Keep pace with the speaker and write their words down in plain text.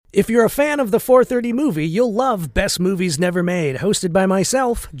If you're a fan of the 4:30 movie, you'll love Best Movies Never Made, hosted by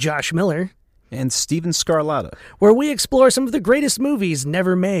myself, Josh Miller. And Steven Scarlatta, where we explore some of the greatest movies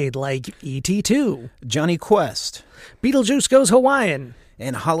never made, like E.T. 2, Johnny Quest, Beetlejuice Goes Hawaiian,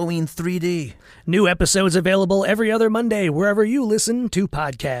 and Halloween 3D. New episodes available every other Monday, wherever you listen to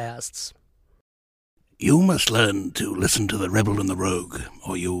podcasts. You must learn to listen to the rebel and the rogue,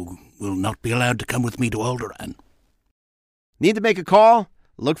 or you will not be allowed to come with me to Alderaan. Need to make a call?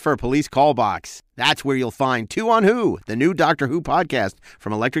 Look for a police call box. That's where you'll find Two on Who, the new Doctor Who podcast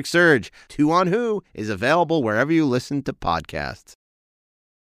from Electric Surge. Two on Who is available wherever you listen to podcasts.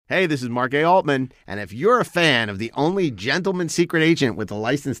 Hey, this is Mark A. Altman, and if you're a fan of the only gentleman secret agent with a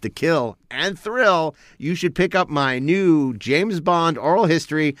license to kill and thrill, you should pick up my new James Bond oral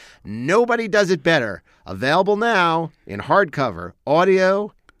history, Nobody Does It Better, available now in hardcover,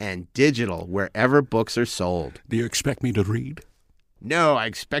 audio, and digital, wherever books are sold. Do you expect me to read? No, I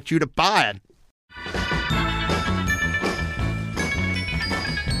expect you to buy it.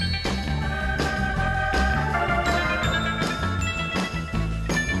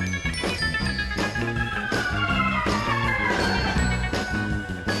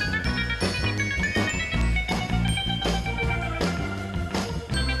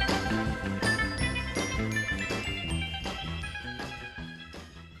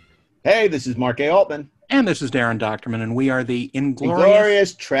 Hey, this is Mark A. Altman. And this is Darren Doctorman, and we are the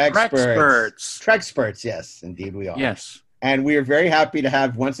Inglorious Trexperts. Trexperts, yes, indeed we are. Yes. And we are very happy to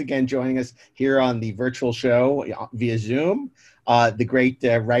have, once again, joining us here on the virtual show via Zoom, the great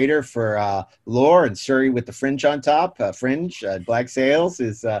writer for Lore and Surrey with the Fringe on top, Black Sails,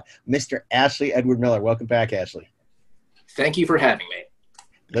 is Mr. Ashley Edward Miller. Welcome back, Ashley. Thank you for having me.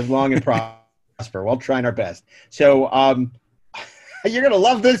 Live long and prosper. We're trying our best. So you're going to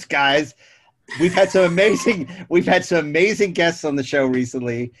love this, guys. We've had some amazing guests on the show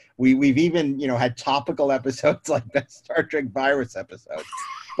recently. We've even, had topical episodes like Best Star Trek Virus episode.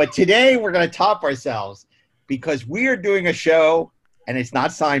 But today we're going to top ourselves because we are doing a show, and it's not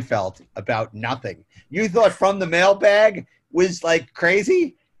Seinfeld, about nothing. You thought From the Mailbag was like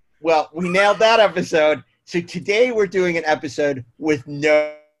crazy? Well, we nailed that episode. So today we're doing an episode with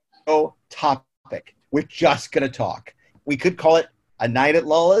no topic. We're just going to talk. We could call it A Night at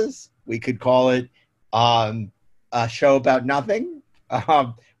Lulla's. We could call it a show about nothing.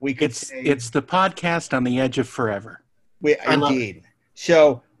 We could it's the podcast on the edge of forever. Indeed.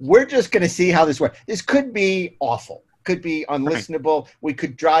 So we're just going to see how this works. This could be awful. Could be unlistenable. Right. We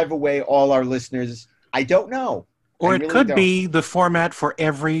could drive away all our listeners. I don't know. Or it could be the format for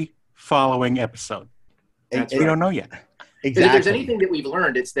every following episode. We don't know yet. Exactly. If there's anything that we've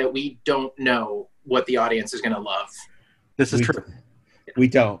learned, it's that we don't know what the audience is going to love. This is true. We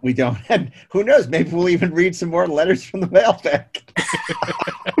don't. And who knows? Maybe we'll even read some more letters from the mailbag.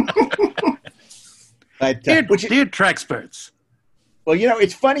 But, dear Trexperts. Well,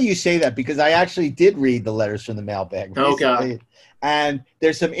 it's funny you say that because I actually did read the letters from the mailbag recently. Oh, God. And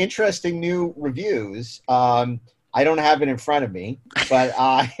there's some interesting new reviews. I don't have it in front of me, but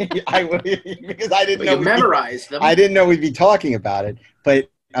because I didn't know you memorized them. I didn't know we'd be talking about it. But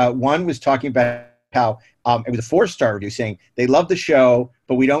one was talking about how it was a 4-star review saying they love the show,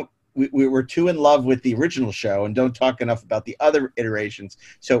 but we were too in love with the original show and don't talk enough about the other iterations.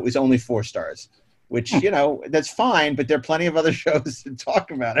 So it was only 4 stars, which, that's fine, but there are plenty of other shows to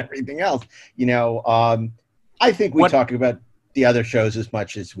talk about everything else. I think we talk about the other shows as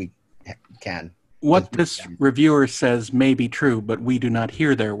much as we can. What this reviewer says may be true, but we do not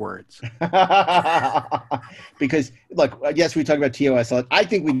hear their words. Because, look, yes, we talk about TOS. I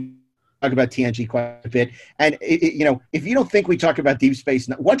think we talk about TNG quite a bit. And, if you don't think we talk about Deep Space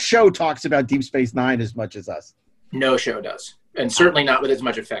Nine, what show talks about Deep Space Nine as much as us? No show does. And certainly not with as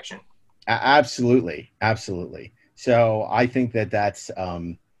much affection. Absolutely. Absolutely. So I think that's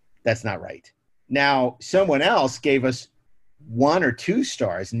not right. Now, someone else gave us 1 or 2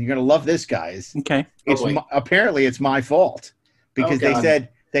 stars, and you're going to love this, guys. Okay. Apparently it's my fault because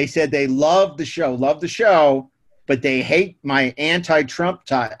they said they love the show, but they hate my anti-Trump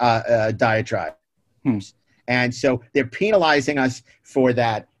diatribe. And so they're penalizing us for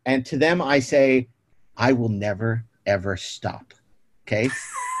that. And to them, I say, I will never, ever stop. Okay?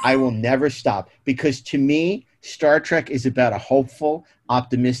 I will never stop because to me, Star Trek is about a hopeful,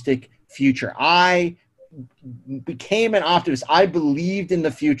 optimistic future. I became an optimist. I believed in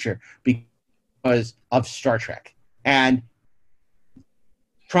the future because of Star Trek. And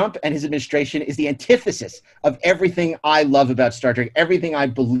Trump and his administration is the antithesis of everything I love about Star Trek, everything I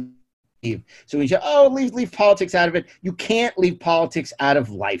believe. So when you say, leave politics out of it, you can't leave politics out of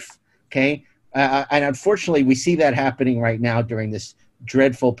life, okay? And unfortunately, we see that happening right now during this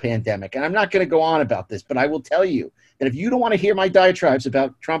dreadful pandemic. And I'm not going to go on about this, but I will tell you that if you don't want to hear my diatribes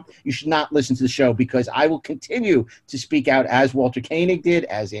about Trump, you should not listen to the show, because I will continue to speak out as Walter Koenig did,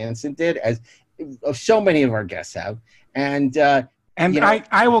 as Anson did, as so many of our guests have. And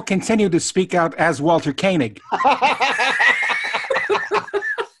I will continue to speak out as Walter Koenig.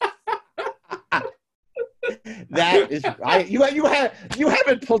 That is, you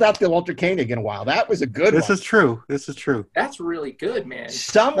haven't pulled out the Walter Koenig in a while. That was a good one. This is true. This is true. That's really good, man.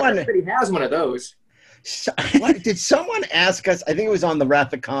 Someone Everybody has one of those. Did someone ask us? I think it was on the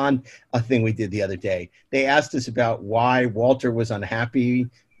Wrath of Khan thing we did the other day. They asked us about why Walter was unhappy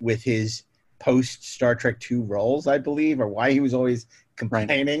with his post Star Trek II roles, I believe, or why he was always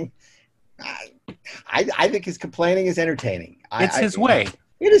complaining. I think his complaining is entertaining. It's his way.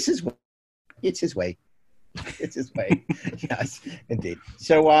 It is his way. It's his way. It's his way. Yes, indeed.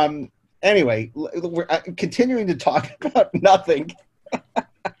 So, anyway, we're continuing to talk about nothing.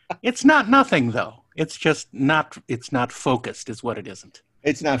 It's not nothing, though. It's just not. It's not focused, is what it isn't.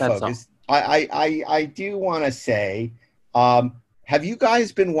 It's not That's focused. I do want to say, have you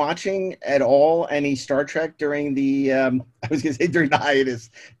guys been watching at all any Star Trek during the? I was going to say during the hiatus,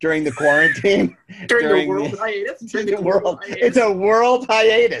 during the quarantine, during the world hiatus. It's a world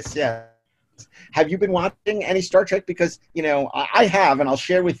hiatus. Yeah. Have you been watching any Star Trek? Because I have, and I'll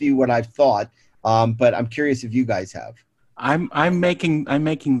share with you what I've thought. But I'm curious if you guys have. I'm making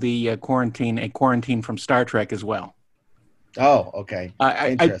the quarantine a quarantine from Star Trek as well. Oh, okay.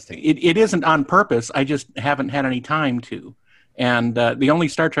 Interesting. It isn't on purpose. I just haven't had any time to. And the only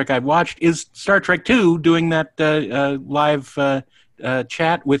Star Trek I've watched is Star Trek II, doing that live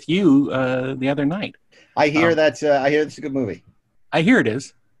chat with you the other night. I hear that's a good movie. I hear it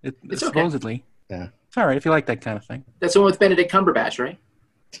is. It's supposedly. Okay. Yeah. It's all right if you like that kind of thing. That's the one with Benedict Cumberbatch, right?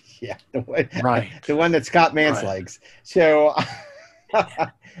 Yeah, the one that Scott Mance likes. So,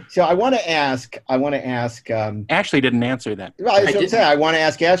 so I want to ask. Ashley didn't answer that. I want to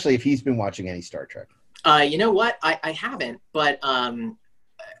ask Ashley if he's been watching any Star Trek. You know what? I haven't, but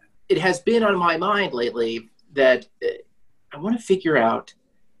it has been on my mind lately that I want to figure out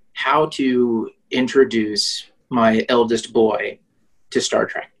how to introduce my eldest boy to Star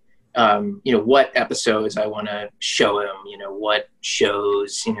Trek. What episodes I want to show him, what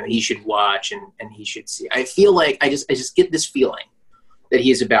shows, he should watch and he should see. I feel like I just get this feeling that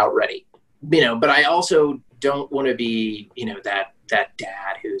he is about ready, but I also don't want to be, that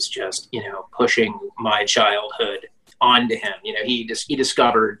dad who's just, pushing my childhood onto him. He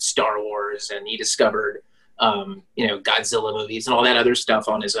discovered Star Wars and he discovered, Godzilla movies and all that other stuff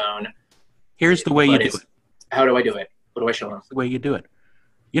on his own. Here's the way you do it. How do I do it? What do I show him? The way you do it.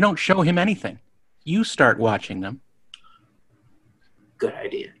 You don't show him anything. You start watching them. Good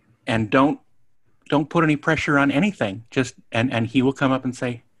idea. And don't put any pressure on anything. Just and he will come up and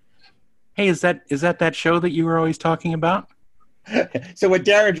say, "Hey, is that show that you were always talking about?" So what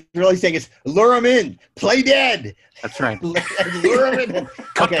Darren's really saying is, lure him in, play dead. That's right. Lure him in.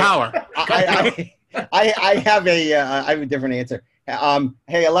 Cut power. I have a different answer.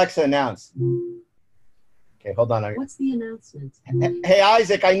 Hey, Alexa, announce. Okay, hold on. What's the announcement? Hey,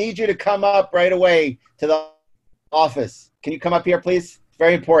 Isaac, I need you to come up right away to the office. Can you come up here, please?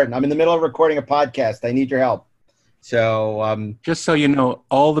 Very important. I'm in the middle of recording a podcast. I need your help. So, just so you know,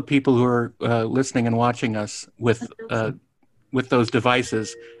 all the people who are listening and watching us with those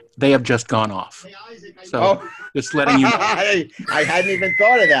devices, they have just gone off. So, just letting you know. I hadn't even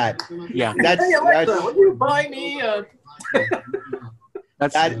thought of that. Yeah. Hey, Alexa, will you buy me a...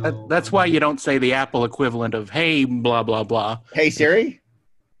 That's why you don't say the Apple equivalent of "Hey, blah blah blah." Hey Siri,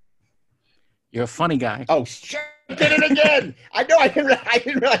 you're a funny guy. Oh, shit! Did it again. I know. I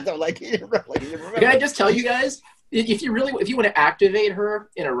didn't realize. I'm like, he didn't remember. Can I just tell you guys, if you want to activate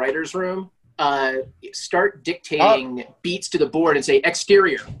her in a writer's room, start dictating beats to the board and say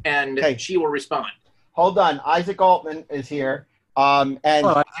 "exterior," and she will respond. Hold on, Isaac Altman is here, and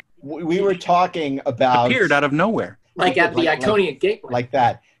we were talking about appeared out of nowhere. Like at the Iconian Gateway. Like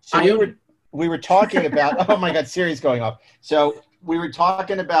that. So we were talking about, oh my God, Siri's going off. So we were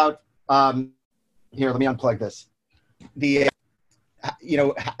talking about, here, let me unplug this. The,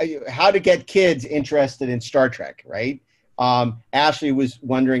 how to get kids interested in Star Trek, right? Ashley was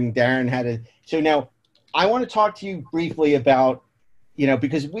wondering, Darren had to. So now I want to talk to you briefly about,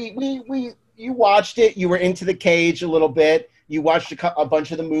 because you watched it, you were into the cage a little bit. You watched a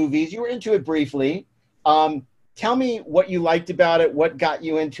bunch of the movies. You were into it briefly. Tell me what you liked about it, what got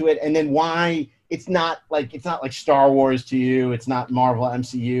you into it, and then why it's not like Star Wars to you. It's not Marvel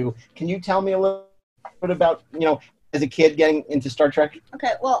MCU. Can you tell me a little bit about, as a kid getting into Star Trek?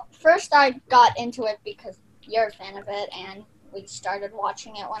 Okay, well, first I got into it because you're a fan of it, and we started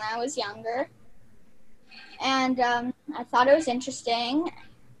watching it when I was younger. And I thought it was interesting.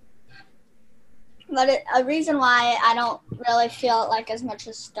 But a reason why I don't really feel it like as much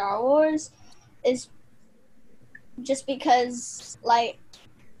as Star Wars is just because, like,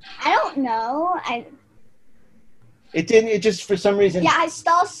 I don't know. It didn't. It just for some reason. Yeah, I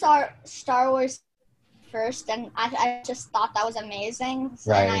saw Star Wars first, and I just thought that was amazing.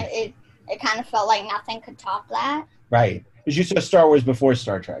 Right. And it kind of felt like nothing could top that. Right. Because you saw Star Wars before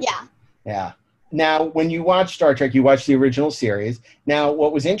Star Trek. Yeah. Yeah. Now, when you watched Star Trek, you watched the original series. Now,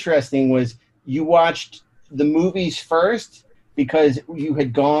 what was interesting was you watched the movies first because you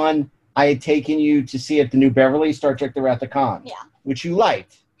had gone. I had taken you to see at the New Beverly Star Trek: The Wrath of Khan. Yeah. Which you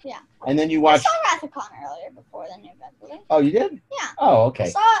liked. Yeah. And then you watched. I saw Wrath of Khan earlier before the New Beverly. Oh, you did? Yeah. Oh, okay. I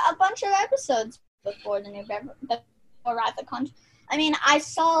saw a bunch of episodes before the New Beverly, before Wrath of Khan. I mean, I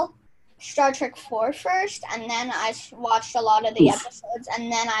saw Star Trek 4 first, and then I watched a lot of the episodes,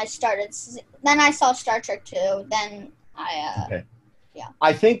 and then I saw Star Trek 2. Then Okay. Yeah.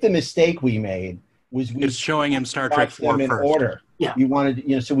 I think the mistake we made was we Is showing him Star Trek watched 4 them in first. order. Yeah. You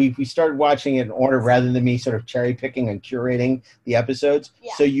wanted, so we started watching it in order rather than me sort of cherry picking and curating the episodes.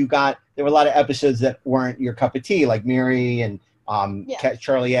 Yeah. So there were a lot of episodes that weren't your cup of tea, like Miri and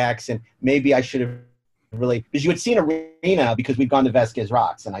Charlie X, and maybe I should have really, because you had seen Arena because we'd gone to Vasquez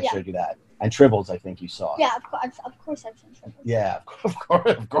Rocks, and I showed you that, and Tribbles, I think you saw. Yeah, of course I've seen Tribbles. Yeah, of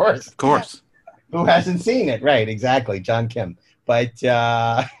course. Of course. Who hasn't seen it? Right, exactly, John Kim. But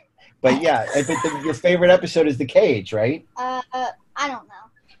yeah, your favorite episode is The Cage, right? I don't know.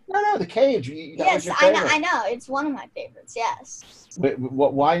 No, The Cage. That was Yes, your I favorite. know. It's one of my favorites. Yes.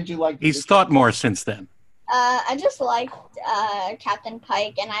 Why did you like? He's thought more since then. I just liked Captain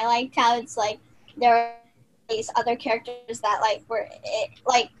Pike, and I liked how it's like there are these other characters that like were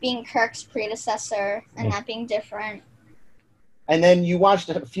like being Kirk's predecessor, and that being different. And then you watched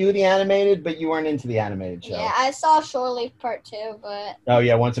a few of the animated, but you weren't into the animated show. Yeah, I saw Shore Leave Part 2, but Oh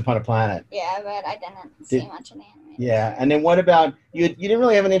yeah, Once Upon a Planet. yeah, but I didn't see much of the anime. Yeah, and then what about you? You didn't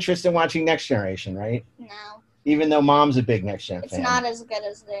really have an interest in watching Next Generation, right? No, Even though Mom's a big Next Gen it's fan. not as good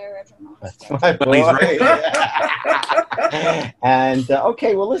as the original. That's my Well, he's boy. And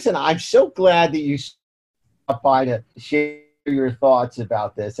okay, well, listen, I'm so glad that you stopped by to share your thoughts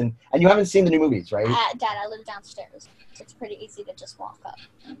about this, and you haven't seen the new movies, right? Dad, I live downstairs. It's pretty easy to just walk up.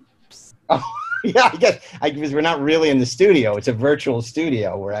 Oh, yeah, I guess because we're not really in the studio; it's a virtual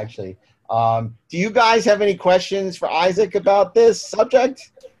studio. We're actually. Do you guys have any questions for Isaac about this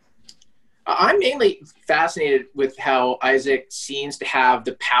subject? I'm mainly fascinated with how Isaac seems to have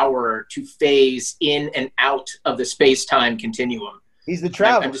the power to phase in and out of the space-time continuum. He's the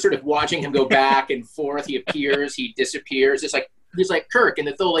traveler. I'm just sort of watching him go back and forth. He appears, he disappears. He's like Kirk in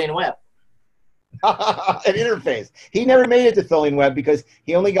the Tholian Web. An interface. He never made it to Tholian Web because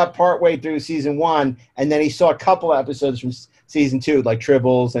he only got partway through season 1, and then he saw a couple episodes from season 2, like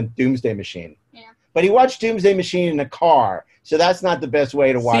Tribbles and Doomsday Machine. Yeah. But he watched Doomsday Machine in a car, so that's not the best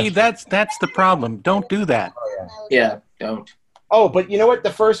way to watch. See, that's the problem. Don't do that. Yeah, don't. Oh, but you know what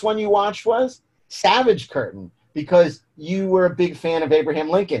the first one you watched was? Savage Curtain, because you were a big fan of Abraham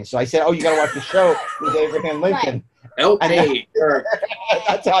Lincoln. So I said, oh, you got to watch the show with Abraham Lincoln. Okay.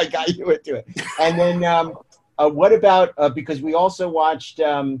 That's how I got you into it. And then what about, because we also watched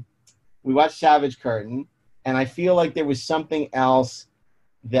Savage Curtain, and I feel like there was something else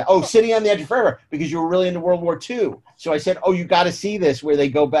that, City on the Edge of Forever, because you were really into World War II. So I said, you got to see this, where they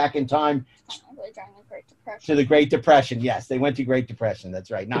go back in time During the Great Depression. to the Great Depression. Yes, they went to Great Depression. That's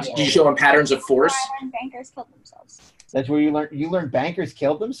right. Not Did you show him patterns of force? When bankers killed themselves. That's where you learned bankers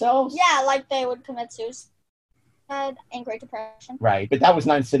killed themselves? Yeah, like they would commit suicide in Great Depression. Right, but that was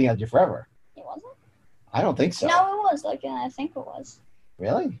not City on the Edge of Forever. It wasn't? I don't think so. No, it was. I think it was.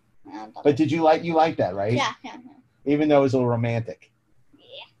 Really? Yeah, But did you like that, right? yeah. Even though it was a little romantic.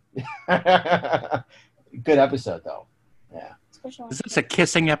 Yeah. Good episode, though. Yeah. Especially when Is this a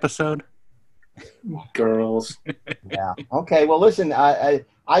kissing episode? Girls. Yeah. Okay. Well, listen,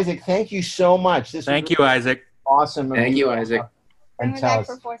 Isaac, thank you so much. Thank you, Isaac. Awesome. of Thank you, Isaac. Bring And me tell back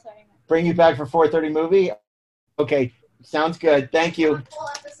us. for 4:30. Bring you back for 4:30 movie. Okay. Sounds good. Thank you. Full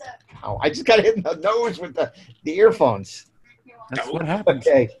episode. Oh, I just got hit in the nose with the earphones. That's what happens.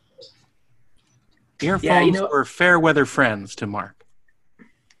 Okay. Earphones were fair weather friends to Mark.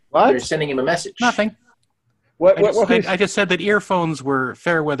 What? They're sending him a message. Nothing. I just said that earphones were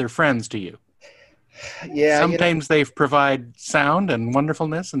fair weather friends to you. Yeah. Sometimes they provide sound and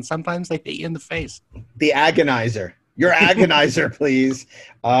wonderfulness, and sometimes they hit you in the face. The agonizer. Your agonizer, please.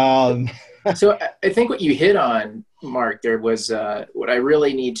 So I think what you hit on, Mark, there was what I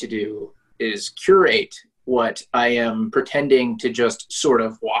really need to do is curate what I am pretending to just sort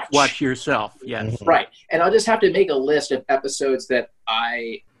of Watch yourself, yes. Right. And I'll just have to make a list of episodes that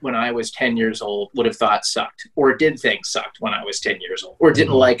when I was 10 years old, would have thought sucked, or did think sucked when I was 10 years old, or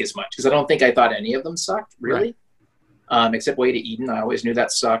didn't like as much, because I don't think I thought any of them sucked, really. Right. Except Way to Eden. I always knew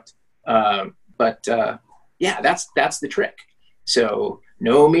that sucked. But that's the trick. So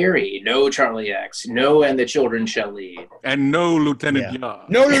no Miri, no Charlie X, no And the Children Shall Lead. And no Lieutenant Yaw.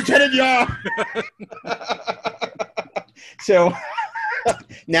 No Lieutenant Yaw! So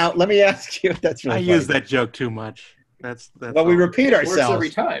now let me ask you, that's really I funny. use that joke too much. That's well, we repeat ourselves. Works every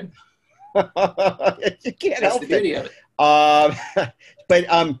time. You can't That's help the beauty of it. But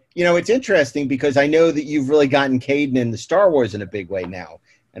it's interesting because I know that you've really gotten Caden in the Star Wars in a big way now.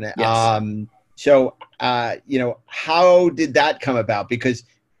 And Yes. So how did that come about? Because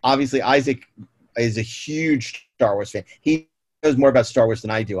obviously Isaac is a huge Star Wars fan. He knows more about Star Wars than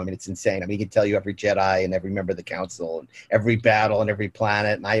I do. I mean, it's insane. I mean, he can tell you every Jedi and every member of the Council and every battle and every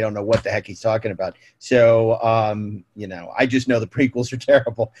planet, and I don't know what the heck he's talking about. So, I just know the prequels are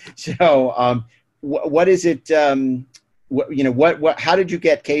terrible. So, what is it? How did you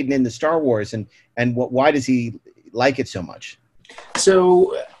get Caden into Star Wars, and why does he like it so much?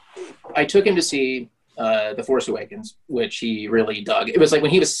 So, I took him to see The Force Awakens, which he really dug. It was like when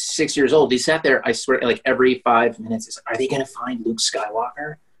he was 6 years old, he sat there, I swear, like every 5 minutes, he's like, are they going to find Luke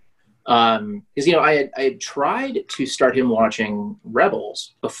Skywalker? Because, I had tried to start him watching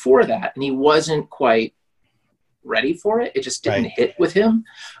Rebels before that, and he wasn't quite ready for it. It just didn't hit with him.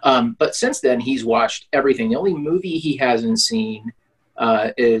 But since then, he's watched everything. The only movie he hasn't seen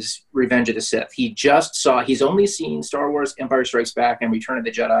is Revenge of the Sith. He's only seen Star Wars, Empire Strikes Back, and Return of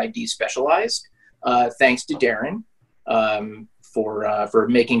the Jedi despecialized. Thanks to Darren for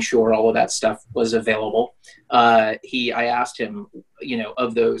making sure all of that stuff was available. I asked him,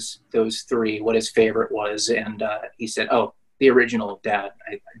 of those three, what his favorite was, and he said, "Oh, the original, Dad.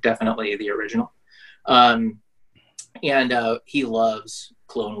 Definitely the original." And he loves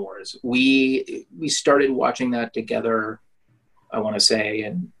Clone Wars. We started watching that together, I want to say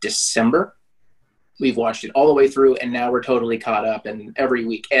in December. We've watched it all the way through, and now we're totally caught up, and every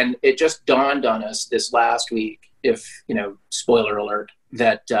week. And it just dawned on us this last week, spoiler alert,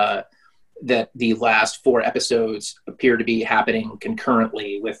 that the last 4 episodes appear to be happening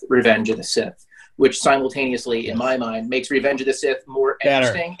concurrently with Revenge of the Sith, which simultaneously, in my mind, makes Revenge of the Sith more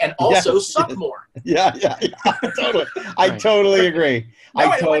interesting and also suck more. Yeah, totally. I totally agree.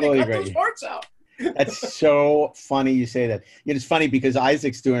 I totally agree. Those parts out. That's so funny you say that. It's funny because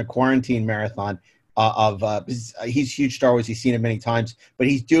Isaac's doing a quarantine marathon he's huge Star Wars. He's seen it many times, but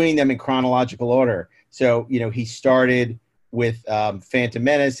he's doing them in chronological order. So, he started with Phantom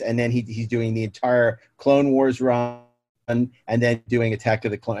Menace, and then he's doing the entire Clone Wars run, and then doing Attack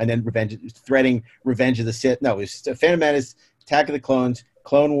of the Clones, and then threading Revenge of the Sith. No, it was Phantom Menace, Attack of the Clones,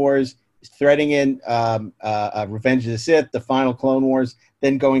 Clone Wars, threading in Revenge of the Sith, the final Clone Wars,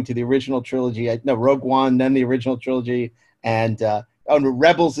 then going to the original trilogy. Rogue One, then the original trilogy, and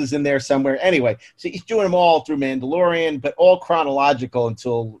Rebels is in there somewhere. Anyway, so he's doing them all through Mandalorian, but all chronological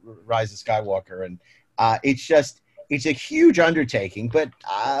until Rise of Skywalker. And it's a huge undertaking, but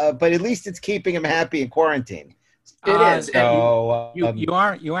at least it's keeping him happy in quarantine. It is. So you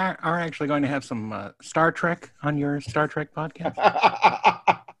are actually going to have some Star Trek on your Star Trek podcast.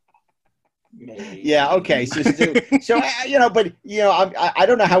 Maybe. Yeah. Okay. So I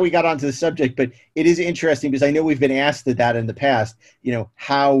don't know how we got onto the subject, but it is interesting because I know we've been asked that in the past.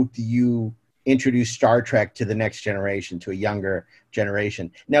 How do you introduce Star Trek to the next generation, to a younger generation?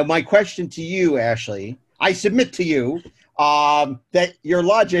 Now, my question to you, Ashley, I submit to you that your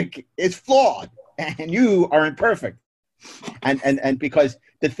logic is flawed and you aren't perfect. And because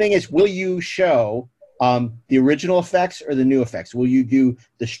the thing is, will you show the original effects or the new effects? Will you do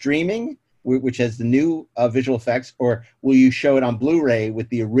the streaming, which has the new visual effects, or will you show it on Blu-ray with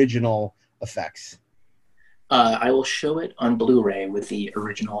the original effects? I will show it on Blu-ray with the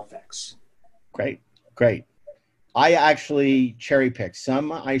original effects. Great. I actually cherry-picked.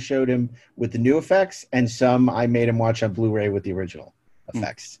 Some I showed him with the new effects, and some I made him watch on Blu-ray with the original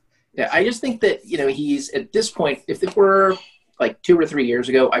effects. Yeah, I just think that, he's, at this point, if it were like 2 or 3 years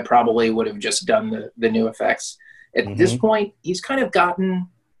ago, I probably would have just done the new effects. At this point, he's kind of gotten...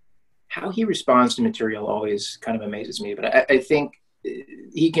 How he responds to material always kind of amazes me, but I think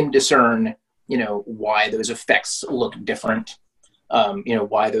he can discern, why those effects look different,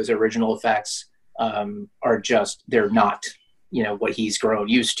 why those original effects are just, they're not, what he's grown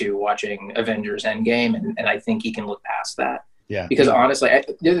used to watching Avengers Endgame, and I think he can look past that. Yeah. Because honestly,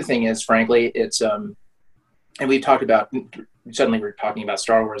 the other thing is, frankly, it's, and we've talked about, suddenly we're talking about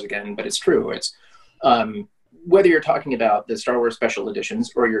Star Wars again, but it's true. It's, Whether you're talking about the Star Wars special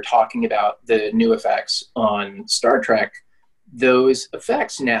editions or you're talking about the new effects on Star Trek, those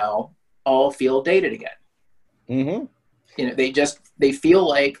effects now all feel dated again. Mm-hmm. You know, they feel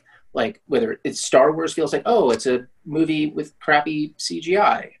like whether it's Star Wars feels like, oh, it's a movie with crappy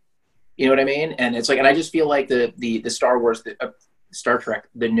CGI. You know what I mean? And it's like, and I just feel like the Star Wars, Star Trek,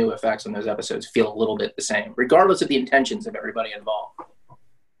 the new effects on those episodes feel a little bit the same, regardless of the intentions of everybody involved.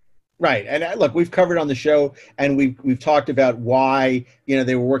 Right. And look, we've covered on the show, and we've talked about why, you know,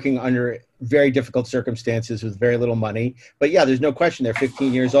 they were working under very difficult circumstances with very little money. But yeah, there's no question they're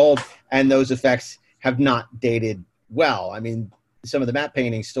 15 years old, and those effects have not dated well. I mean, some of the matte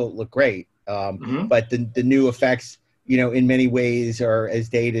paintings still look great, but the new effects, you know, in many ways are as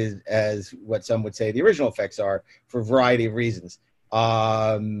dated as what some would say the original effects are, for a variety of reasons.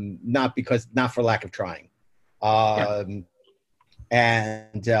 Not for lack of trying.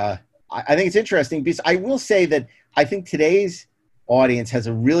 I think it's interesting because I will say that I think today's audience has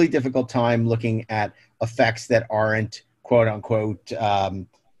a really difficult time looking at effects that aren't quote unquote,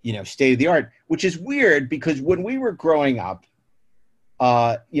 you know, state of the art, which is weird because when we were growing up,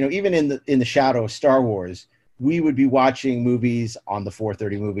 you know, even in the shadow of Star Wars, we would be watching movies on the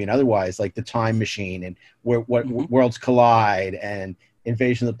 4:30 movie and otherwise, like The Time Machine and Worlds Collide and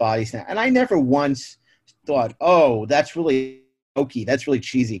Invasion of the Body Snatchers. And I never once thought, oh, that's really hokey, that's really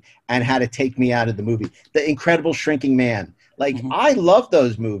cheesy, and had to take me out of the movie. The Incredible Shrinking Man. Like, I love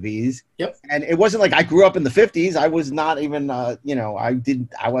those movies. Yep. And it wasn't like I grew up in the 50s. I was not even, you know,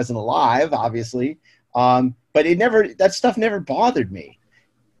 I wasn't alive, obviously. But that stuff never bothered me.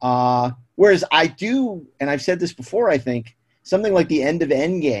 Whereas I do, and I've said this before, I think, something like the end of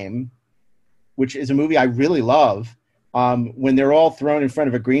Endgame, which is a movie I really love, when they're all thrown in front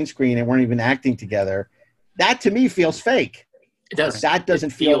of a green screen and weren't even acting together, that to me feels fake. It does. That doesn't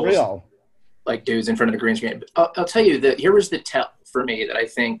feel real. Like dudes in front of a green screen. I'll tell you that here was the tell for me that I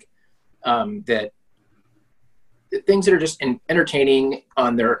think that things that are just entertaining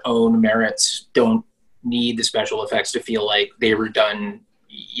on their own merits don't need the special effects to feel like they were done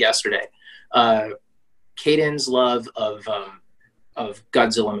yesterday. Caden's love of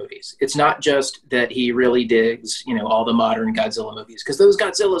Godzilla movies. It's not just that he really digs, you know, all the modern Godzilla movies, because those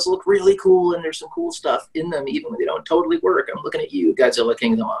Godzillas look really cool and there's some cool stuff in them, even when they don't totally work. I'm looking at you, Godzilla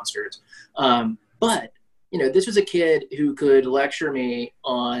King of the Monsters. But, you know, this was a kid who could lecture me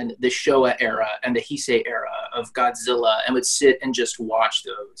on the Showa era and the Heisei era of Godzilla and would sit and just watch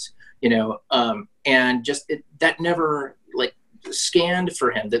those, you know, and just that never, like, scanned for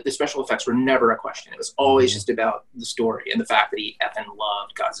him, that the special effects were never a question. It was always just about the story and the fact that he effing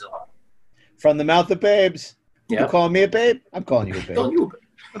loved Godzilla. From the mouth of babes. Yep. You calling me a babe? I'm calling you a babe. Calling you a babe.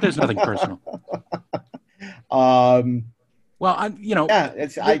 But there's nothing personal. Well, you know,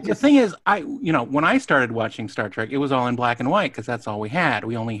 the thing is, you know, when I started watching Star Trek, it was all in black and white because that's all we had.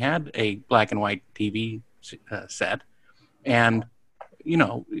 We only had a black and white TV set, and you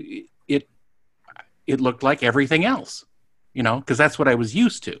know, it looked like everything else. You know, because that's what I was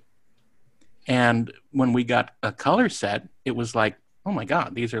used to. And when we got a color set, it was like, oh my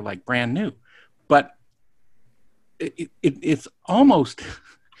God, these are like brand new. But it's almost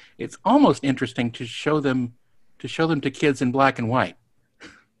interesting to show them to kids in black and white.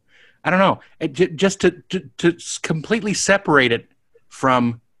 I don't know, just to completely separate it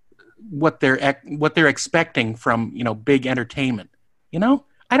from what they're expecting from, you know, big entertainment. You know,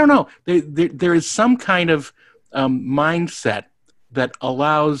 I don't know. There is some kind of mindset that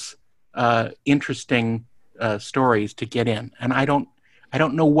allows interesting stories to get in, and I don't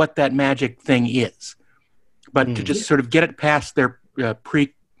know what that magic thing is, but to just sort of get it past their their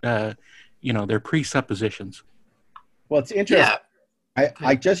presuppositions. Well, it's interesting. Yeah.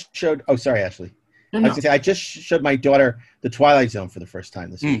 I just showed. Oh, sorry, Ashley. No. I was gonna say I just showed my daughter The Twilight Zone for the first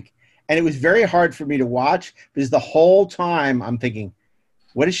time this week, and it was very hard for me to watch because the whole time I'm thinking,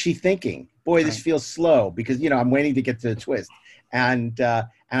 what is she thinking? Boy, this feels slow because, you know, I'm waiting to get to the twist. And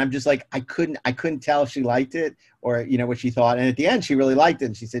I'm just like, I couldn't tell if she liked it or, you know, what she thought. And at the end, she really liked it.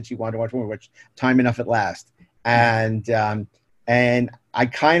 And she said she wanted to watch more, which Time Enough at Last. And I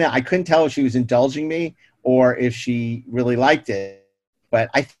couldn't tell if she was indulging me or if she really liked it. But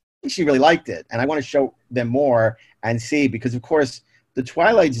I think she really liked it. And I want to show them more and see, because of course, The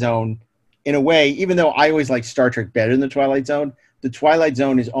Twilight Zone, in a way, even though I always like Star Trek better than The Twilight Zone, The Twilight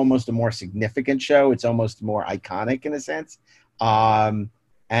Zone is almost a more significant show. It's almost more iconic in a sense. I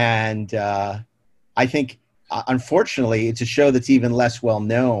think, unfortunately, it's a show that's even less well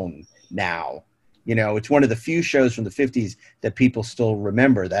known now. You know, it's one of the few shows from the 50s that people still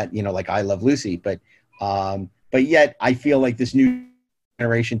remember that, you know, like I Love Lucy. But yet I feel like this new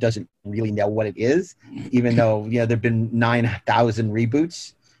generation doesn't really know what it is, even though there've been 9,000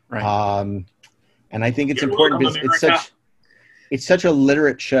 reboots. Right. And I think it's important because it's such a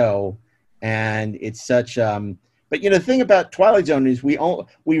literate show, and it's such. But the thing about Twilight Zone is we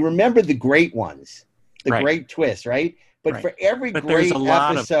remember the great ones, the great twists, right? But for every great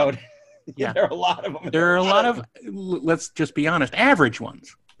episode, there are a lot of them. There are a lot of, let's just be honest, average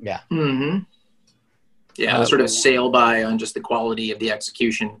ones. Yeah. Mm-hmm. Yeah, sort of sail by on just the quality of the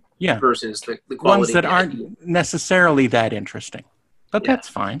execution versus the quality ones that aren't necessarily that interesting. But that's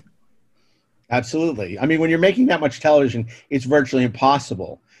fine. Absolutely. I mean, when you're making that much television, it's virtually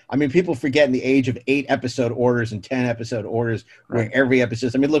impossible. I mean, people forget in the age of 8 episode orders and 10 episode orders where every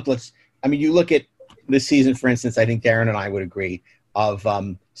episode. I mean, you look at this season, for instance, I think Darren and I would agree of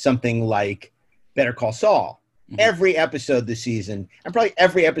something like Better Call Saul. Mm-hmm. Every episode this season, and probably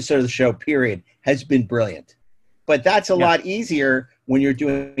every episode of the show, period, has been brilliant. But that's a lot easier when you're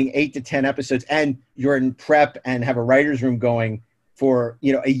doing 8 to 10 episodes and you're in prep and have a writer's room going for,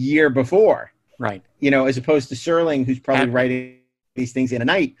 a year before. Right. As opposed to Serling, who's probably writing these things in a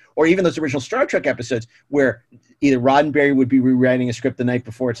night, or even those original Star Trek episodes where either Roddenberry would be rewriting a script the night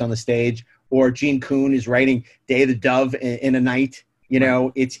before it's on the stage, or Gene Kuhn is writing Day of the Dove in a night.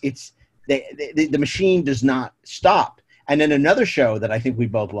 It's the machine does not stop. And then another show that I think we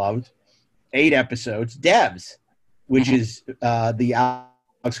both loved, 8 episodes, Devs, which is the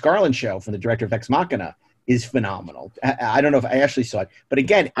Alex Garland show from the director of Ex Machina, is phenomenal. I don't know if I actually saw it, but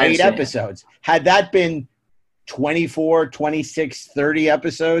again, 8 episodes. Had that been 24, 26, 30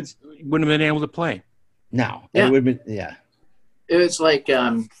 episodes, wouldn't have been able to play. No, it would have been, It's like,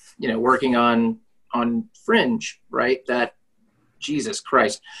 working on Fringe, right? That, Jesus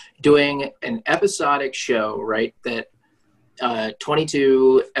Christ, doing an episodic show, right? That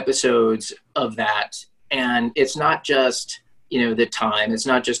 22 episodes of that. And it's not just, the time, it's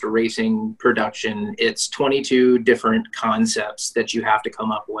not just erasing production. It's 22 different concepts that you have to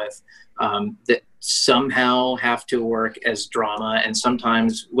come up with that somehow have to work as drama. And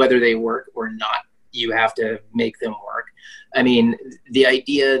sometimes whether they work or not, you have to make them work. I mean, the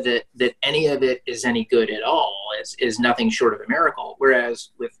idea that any of it is any good at all is nothing short of a miracle.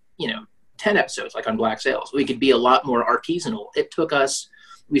 Whereas with, 10 episodes, like on Black Sails, we could be a lot more artisanal. It took us,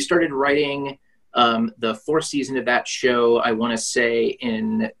 we started writing the 4th season of that show, I want to say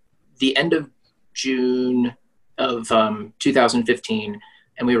in the end of June of 2015,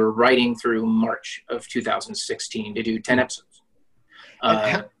 and we were writing through March of 2016 to do 10 episodes.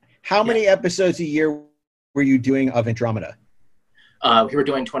 How many episodes a year were you doing of Andromeda? We were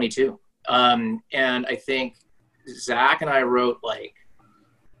doing 22. And I think Zach and I wrote, like,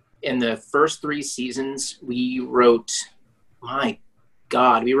 in the first 3 seasons, we wrote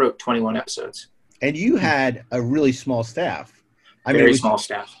 21 episodes. And you had a really small staff. Very small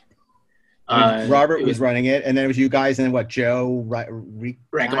staff. Robert was running it, and then it was you guys, and then what, Joe?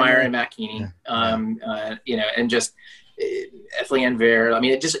 Rankemeyer and Matt Keeney. And just Ethelian Ver. I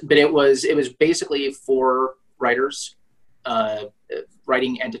mean, it was basically 4 writers,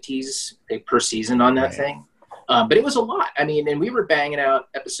 writing entities per season on that thing. But it was a lot. I mean, and we were banging out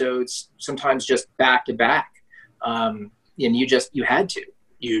episodes sometimes just back to back. And you just had to.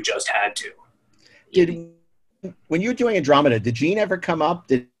 When you were doing Andromeda, did Gene ever come up?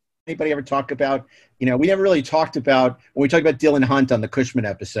 Did anybody ever talk about, we never really talked about, when we talked about Dylan Hunt on the Cushman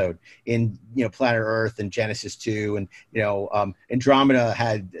episode in, Planet Earth and Genesis 2, and, Andromeda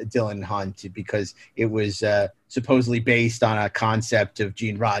had Dylan Hunt because it was supposedly based on a concept of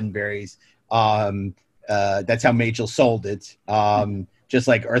Gene Roddenberry's. That's how Majel sold it. Just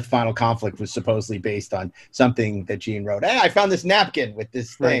like Earth Final Conflict was supposedly based on something that Gene wrote. Hey, I found this napkin with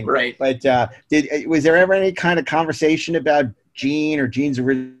this thing. Right. But was there ever any kind of conversation about Gene or Gene's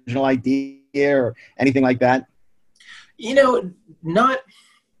original idea or anything like that? Not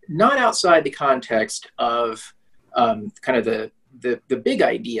outside the context of kind of the big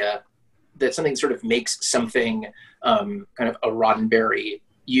idea that something sort of makes something kind of a Roddenberry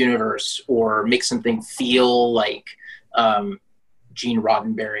universe or makes something feel like Gene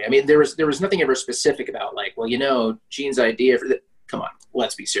Roddenberry. I mean, there was nothing ever specific about, like, well, Gene's idea for that. Come on,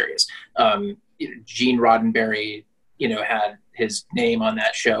 let's be serious. Gene Roddenberry, had his name on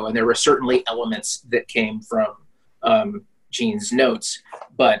that show, and there were certainly elements that came from Gene's notes.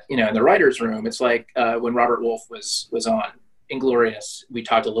 But in the writers' room, it's like when Robert Wolf was on Inglourious, we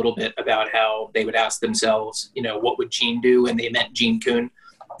talked a little bit about how they would ask themselves, what would Gene do, and they meant Gene Kuhn.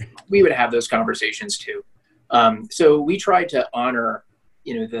 We would have those conversations too. So we tried to honor,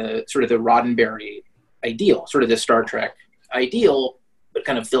 the sort of the Roddenberry ideal, sort of the Star Trek ideal, but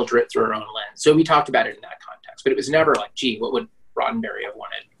kind of filter it through our own lens. So we talked about it in that context, but it was never like, gee, what would Roddenberry have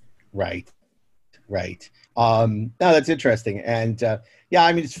wanted. Right. No, that's interesting. And yeah,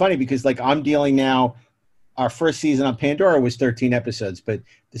 I mean, it's funny because like I'm dealing now, our first season on Pandora was 13 episodes, but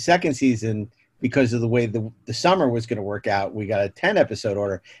the second season, because of the way the summer was going to work out, we got a 10 episode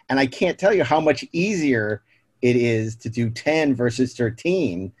order. And I can't tell you how much easier it is to do 10 versus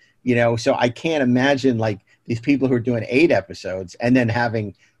 13, you know? So I can't imagine like these people who are doing 8 episodes and then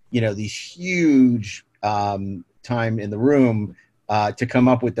having, you know, these huge time in the room to come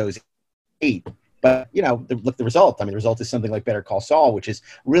up with those 8. But, you know, look, the result. I mean, the result is something like Better Call Saul, which is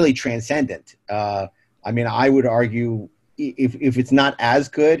really transcendent. I mean, I would argue if it's not as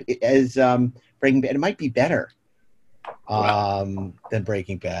good as Breaking Bad, it might be better than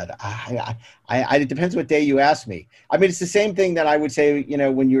Breaking Bad. It depends what day you ask me. I mean, it's the same thing that I would say, you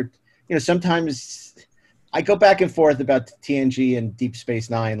know, when you're, you know, sometimes I go back and forth about TNG and Deep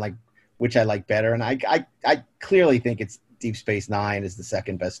Space Nine, like which I like better. And I clearly think it's Deep Space Nine is the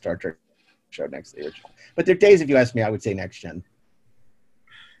second best Star Trek show next to the original. But there are days, if you ask me, I would say Next Gen.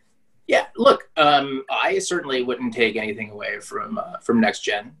 Yeah, look, I certainly wouldn't take anything away from Next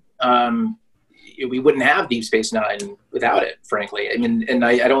Gen. We wouldn't have Deep Space Nine without it, frankly. I mean, and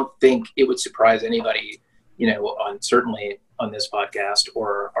I don't think it would surprise anybody, you know, certainly on this podcast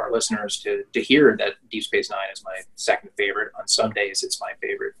or our listeners to hear that Deep Space Nine is my second favorite. On some days, it's my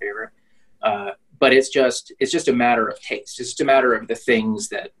favorite. But it's just a matter of taste. It's just a matter of the things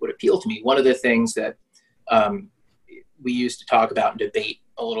that would appeal to me. One of the things that we used to talk about and debate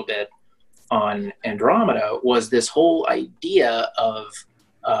a little bit on Andromeda was this whole idea of,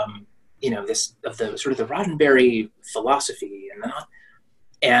 you know, this of the sort of the Roddenberry philosophy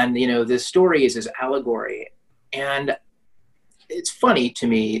and you know, the story is this allegory. And it's funny to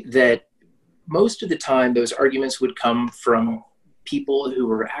me that most of the time those arguments would come from people who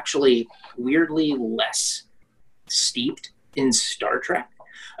were actually weirdly less steeped in Star Trek.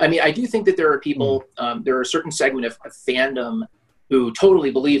 I mean, I do think that there are people, there are a certain segment of fandom who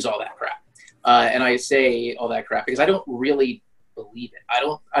totally believes all that crap. And I say all that crap because I don't really believe it. I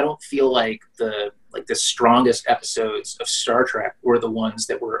don't feel like the strongest episodes of Star Trek were the ones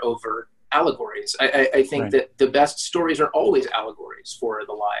that were overt allegories. I think that the best stories are always allegories for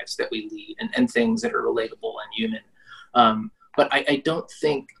the lives that we lead and things that are relatable and human. But I don't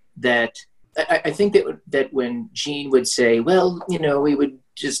think that, I think that when Gene would say, well, you know, we would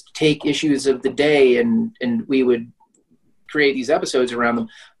just take issues of the day and we would create these episodes around them,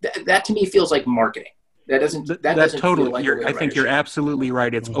 that to me feels like marketing. That doesn't totally feel like I think you're absolutely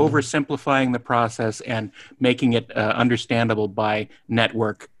right. It's oversimplifying the process and making it understandable by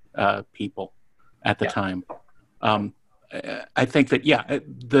network people at the time. I think that,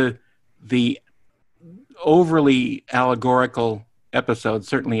 the overly allegorical episodes,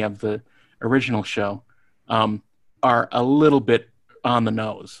 certainly of the original show, are a little bit on the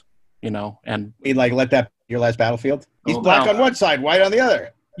nose, you know. And I mean, like, let that be your last battlefield. He's black on one side, white on the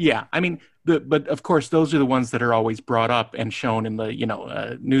other. Yeah, I mean, but of course, those are the ones that are always brought up and shown in the, you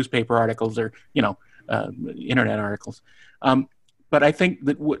know, newspaper articles or, you know, internet articles. But I think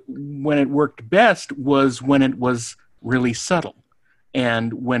that when it worked best was when it was really subtle,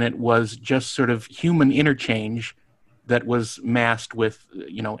 and when it was just sort of human interchange that was masked with,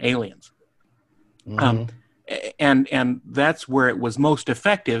 you know, aliens. And that's where it was most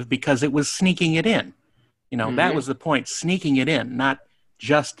effective because it was sneaking it in. You know, that was the point, sneaking it in, not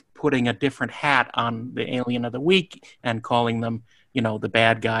just putting a different hat on the alien of the week and calling them, you know, the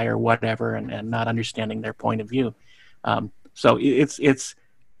bad guy or whatever, and not understanding their point of view. So it's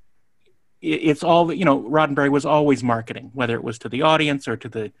all, you know, Roddenberry was always marketing, whether it was to the audience or to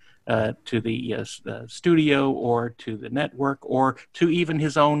the studio or to the network or to even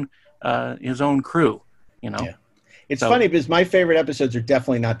his own crew, you know. Yeah. It's funny because my favorite episodes are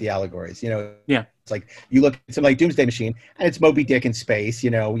definitely not the allegories, you know. Yeah. It's like you look at something like Doomsday Machine and it's Moby Dick in space, you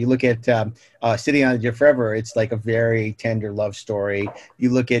know. You look at City on the Edge of Forever, it's like a very tender love story.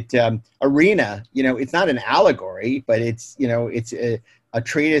 You look at Arena, you know, it's not an allegory, but it's, you know, it's a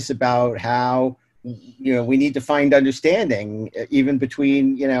treatise about how, you know, we need to find understanding even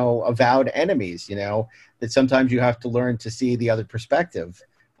between, you know, avowed enemies, you know, that sometimes you have to learn to see the other perspective,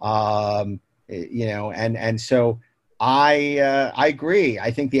 you know, and so I agree. I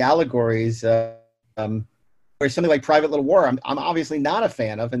think the allegories, or something like Private Little War, I'm obviously not a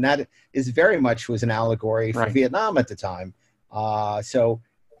fan of, and that is very much was an allegory for Vietnam at the time. So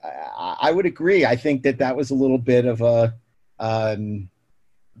I would agree. I think that was a little bit of a,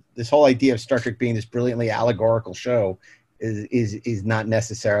 this whole idea of Star Trek being this brilliantly allegorical show is not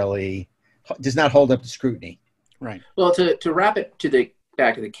necessarily, does not hold up to scrutiny. Right. Well, to wrap it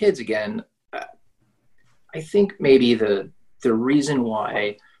back to the kids again, I think maybe the the reason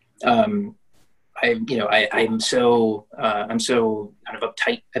why I'm so kind of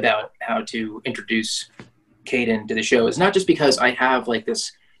uptight about how to introduce Caden to the show is not just because I have like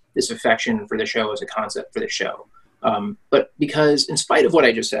this affection for the show as a concept for the show, but because in spite of what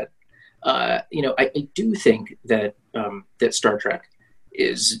I just said, I do think that that Star Trek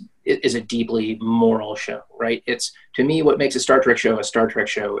is a deeply moral show, right? It's, to me, what makes a Star Trek show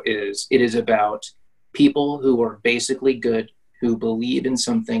is it is about people who are basically good, who believe in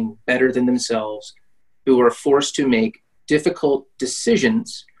something better than themselves, who are forced to make difficult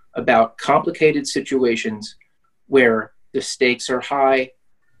decisions about complicated situations where the stakes are high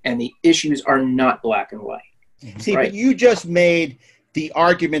and the issues are not black and white. See, right? But you just made the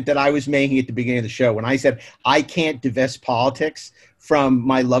argument that I was making at the beginning of the show when I said I can't divest politics from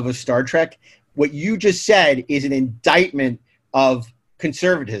my love of Star Trek. What you just said is an indictment of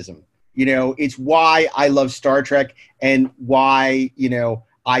conservatism. You know, it's why I love Star Trek and why,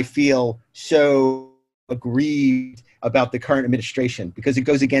 I feel so aggrieved about the current administration, because it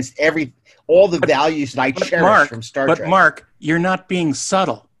goes against all the values that I cherish from Star Trek. But Mark, you're not being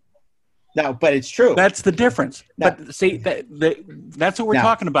subtle. No, but it's true. That's the difference. No. But see, that's what we're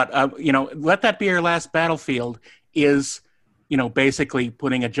talking about. Let that be our last battlefield is, basically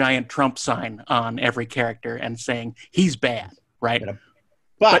putting a giant Trump sign on every character and saying he's bad, right?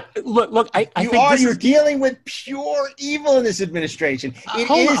 But look, I think you're dealing with pure evil in this administration.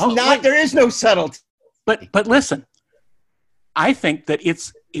 There is no subtlety. But listen, I think that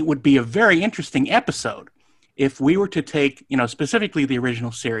it would be a very interesting episode if we were to take, specifically the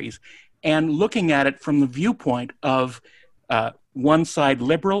original series, and looking at it from the viewpoint of one side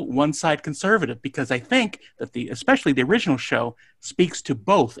liberal, one side conservative, because I think that especially the original show speaks to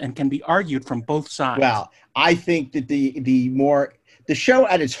both and can be argued from both sides. Well, I think that the show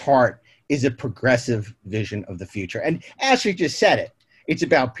at its heart is a progressive vision of the future. And Ashley just said it. It's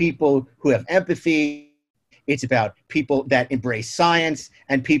about people who have empathy. It's about people that embrace science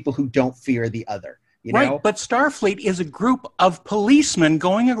and people who don't fear the other. Right, but Starfleet is a group of policemen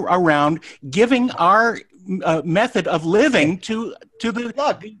going around giving our method of living to the...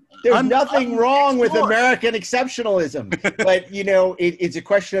 Look, there's nothing wrong with American exceptionalism. But, it's a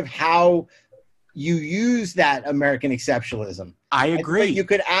question of how you use that American exceptionalism. I agree. You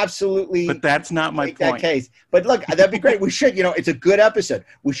could absolutely... But that's not my point. That case. But look, that'd be great. We should, it's a good episode.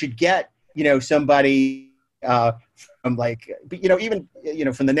 We should get, somebody... from even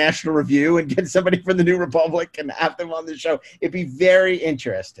from the National Review and get somebody from the New Republic and have them on the show. It'd be very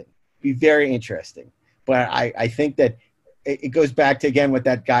interesting. But I think that it goes back to, again, what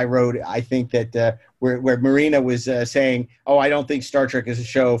that guy wrote. I think that where Marina was saying, I don't think Star Trek is a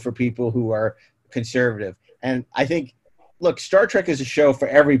show for people who are conservative. And I think, look, Star Trek is a show for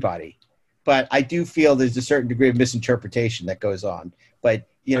everybody. But I do feel there's a certain degree of misinterpretation that goes on. But,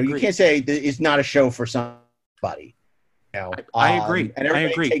 you can't say it's not a show for somebody. I agree. And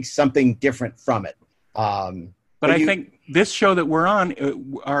everybody takes something different from it. But I think this show that we're on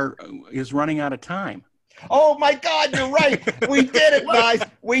is running out of time. Oh my God, you're right. We did it, guys.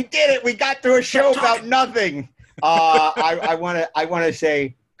 We did it. We got through a show about nothing. I want to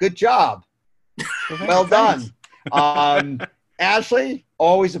say good job. Well done. Ashley,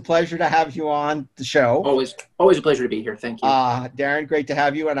 always a pleasure to have you on the show. Always a pleasure to be here. Thank you. Darren, great to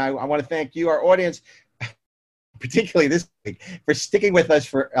have you. And I want to thank you, our audience, particularly this week, for sticking with us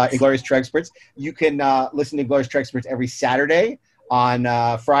for Inglorious Treksperts. You can listen to Inglorious Treksperts every Saturday. On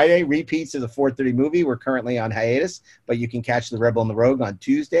Friday, repeats of the 4:30 movie. We're currently on hiatus, but you can catch The Rebel and the Rogue on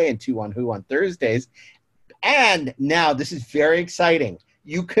Tuesday and 2 on Who on Thursdays. And now, this is very exciting.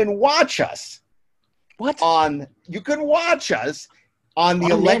 You can watch us. You can watch us on the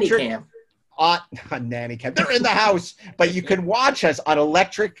Electric... Nanny Cam. On Nanny Cam. They're in the house, but you can watch us on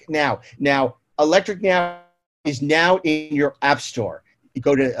Electric Now. Now, Electric Now is now in your app store. You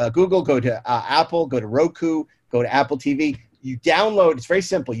go to Google, go to Apple, go to Roku, go to Apple TV. You download, it's very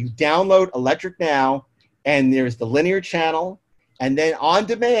simple. You download Electric Now, and there's the linear channel. And then on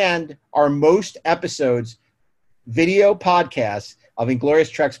demand are most episodes, video podcasts of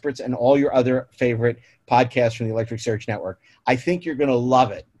Inglorious Treksperts and all your other favorite podcasts from the Electric Search Network. I think you're going to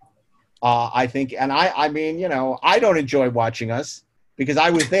love it. I don't enjoy watching us because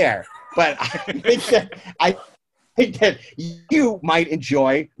I was there. But I think that you might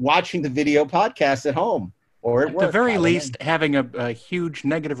enjoy watching the video podcast at home. or it At worked. the very least, having a huge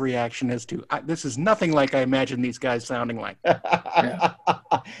negative reaction as to this is nothing like I imagined these guys sounding like.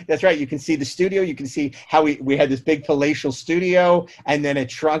 That's right. You can see the studio. You can see how we had this big palatial studio, and then it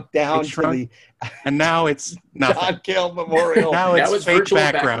shrunk down to the. And now it's nothing. John Cale Memorial. Now it's fake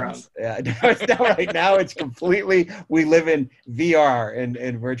backgrounds. Yeah, right now it's completely. We live in VR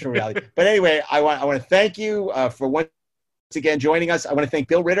and virtual reality. But anyway, I want to thank you for once again joining us. I want to thank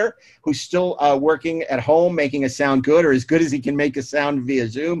Bill Ritter, who's still working at home, making us sound good, or as good as he can make us sound via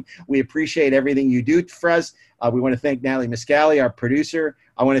Zoom. We appreciate everything you do for us. We want to thank Natalie Miscali, our producer.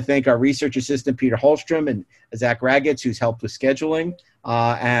 I want to thank our research assistant, Peter Holstrom, and Zach Ragetz, who's helped with scheduling.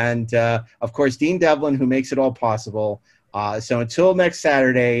 And of course, Dean Devlin, who makes it all possible. So until next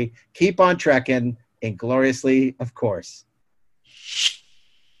Saturday, keep on trekking, ingloriously, of course.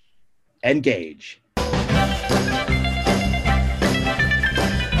 Engage.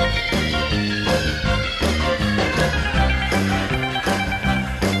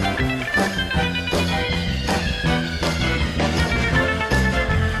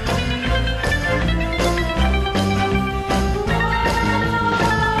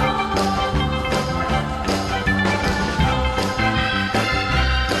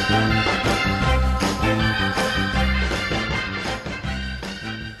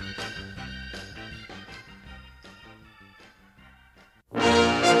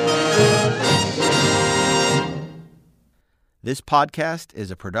 This podcast is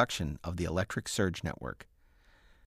a production of the Electric Surge Network.